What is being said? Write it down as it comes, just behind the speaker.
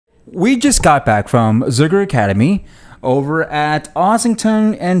We just got back from Zirger Academy over at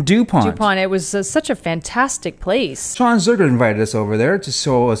Ossington and DuPont. It was such a fantastic place. Shawn Zirger invited us over there to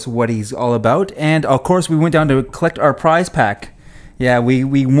show us what he's all about. And, of course, we went down to collect our prize pack. Yeah,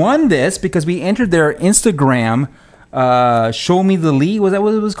 we won this because we entered their Instagram Show Me the Lee. Was that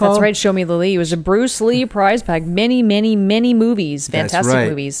what it was called? That's right, Show Me the Lee. It was a Bruce Lee prize pack. Many movies. Fantastic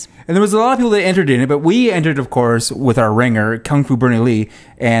movies. And there was a lot of people that entered in it, but we entered, of course, with our ringer, Kung Fu Bernie Lee,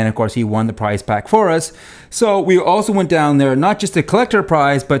 and, of course, he won the prize pack for us. So we also went down there, not just to collect our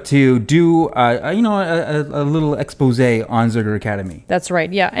prize, but to do, a little expose on Zirger Academy. That's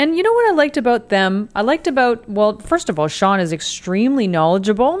right, yeah. And you know what I liked about them? Well, first of all, Shawn is extremely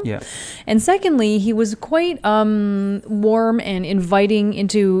knowledgeable. Yeah. And secondly, he was quite warm and inviting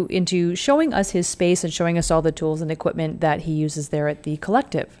into showing us his space and showing us all the tools and equipment that he uses there at the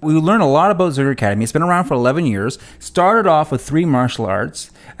collective. We learned a lot about Zirger Academy. It's been around for 11 years. Started off with 3 martial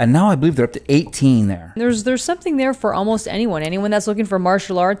arts, and now I believe they're up to 18 there. There's something there for almost anyone that's looking for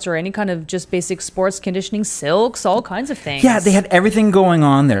martial arts or any kind of just basic sports conditioning, silks, all kinds of things. Yeah, they had everything going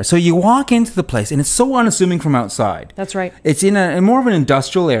on there. So you walk into the place, and it's so unassuming from outside. That's right. It's in more of an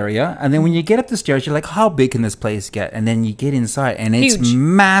industrial area, and then when you get up the stairs, you're like, how big can this place get? And then you get inside, and it's huge.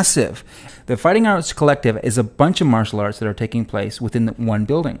 Massive. The Fighting Arts Collective is a bunch of martial arts that are taking place within one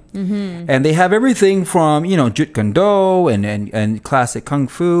building. Mm-hmm. And they have everything from, Jeet Kune Do and classic Kung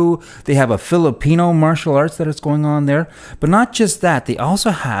Fu. They have a Filipino martial arts that is going on there. But not just that, they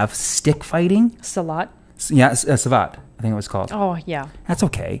also have stick fighting. Silat. Yeah, Silat, I think it was called. Oh, yeah. That's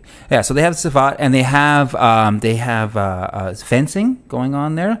okay. Yeah, so they have Silat, and they have fencing going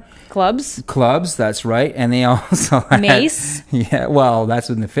on there. Clubs, that's right. And they also had mace. Yeah, well, that's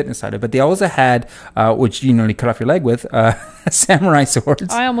in the fitness side of it. But they also had, which you nearly cut off your leg with, samurai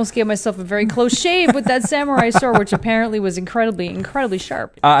swords. I almost gave myself a very close shave with that samurai sword, which apparently was incredibly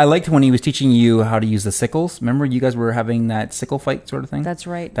sharp. I liked when he was teaching you how to use the sickles. Remember, you guys were having that sickle fight sort of thing? That's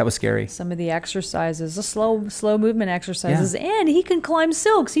right. That was scary. Some of the exercises, the slow movement exercises, and he can climb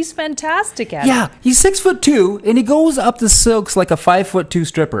silks. He's fantastic at it. Yeah, he's 6'2", and he goes up the silks like a 5'2"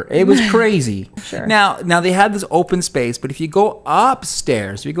 stripper. It was crazy. Sure. Now they had this open space, but if you go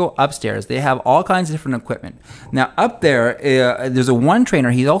upstairs, they have all kinds of different equipment. Now up there, there's one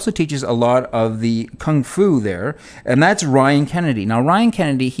trainer. He also teaches a lot of the Kung Fu there, and that's Ryan Kennedy. Now Ryan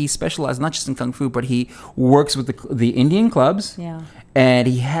Kennedy, he specializes not just in Kung Fu, but he works with the Indian clubs. Yeah. And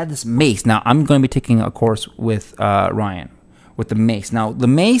he had this mace. Now I'm going to be taking a course with Ryan. With the mace. Now the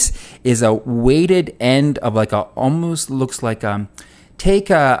mace is a weighted end of almost looks like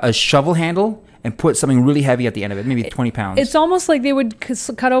take a shovel handle and put something really heavy at the end of it, maybe 20 pounds. It's almost like they would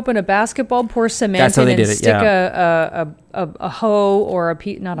cut open a basketball, pour cement That's how in, they and did it, stick a hoe or a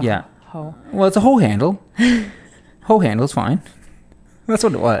hoe. Well, it's a hoe handle. Hoe handle's fine. That's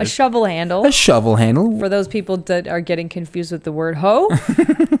what it was. A shovel handle. A shovel handle. For those people that are getting confused with the word hoe,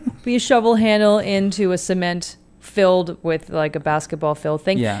 be a shovel handle into a cement filled with like a basketball filled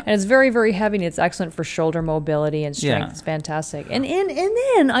thing. Yeah. And it's very, very heavy, and it's excellent for shoulder mobility and strength. Yeah. It's fantastic. And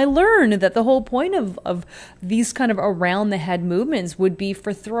then I learned that the whole point of these kind of around the head movements would be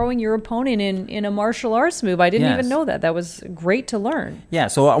for throwing your opponent in a martial arts move. I didn't even know that. That was great to learn. Yeah.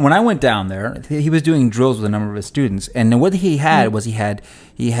 So when I went down there, he was doing drills with a number of his students, and what he had was he had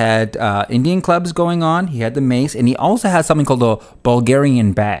Indian clubs going on. He had the mace, and he also had something called a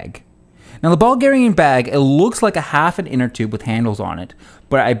Bulgarian bag. Now, the Bulgarian bag, it looks like a half an inner tube with handles on it,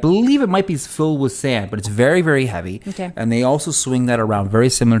 but I believe it might be filled with sand, but it's very, very heavy. Okay. And they also swing that around, very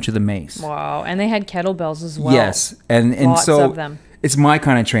similar to the mace. Wow. And they had kettlebells as well. Yes. And Lots so of them. It's my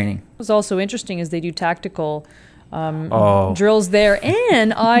kind of training. What's also interesting is they do tactical drills there,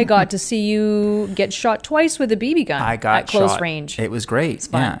 and I got to see you get shot twice with a BB gun at close range. It was great. It's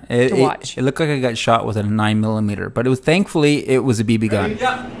fun to watch. It looked like I got shot with a 9mm, but thankfully it was a BB gun.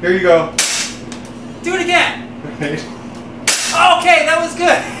 Yeah, here you go. Do it again. Okay, that was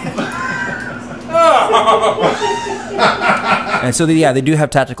good. And so they do have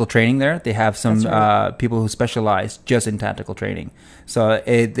tactical training there. They have some people who specialize just in tactical training. So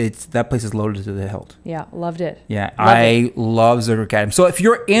it's that place is loaded to the hilt. Yeah, loved it. Yeah, I love Zirger Academy. So if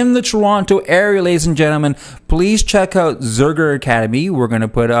you're in the Toronto area, ladies and gentlemen, please check out Zirger Academy. We're going to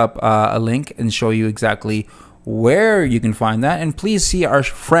put up a link and show you exactly where you can find that. And please see our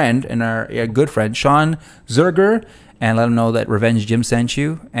friend and our good friend, Shawn Zirger, and let him know that Revenge Jim sent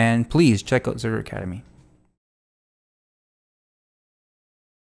you. And please check out Zirger Academy.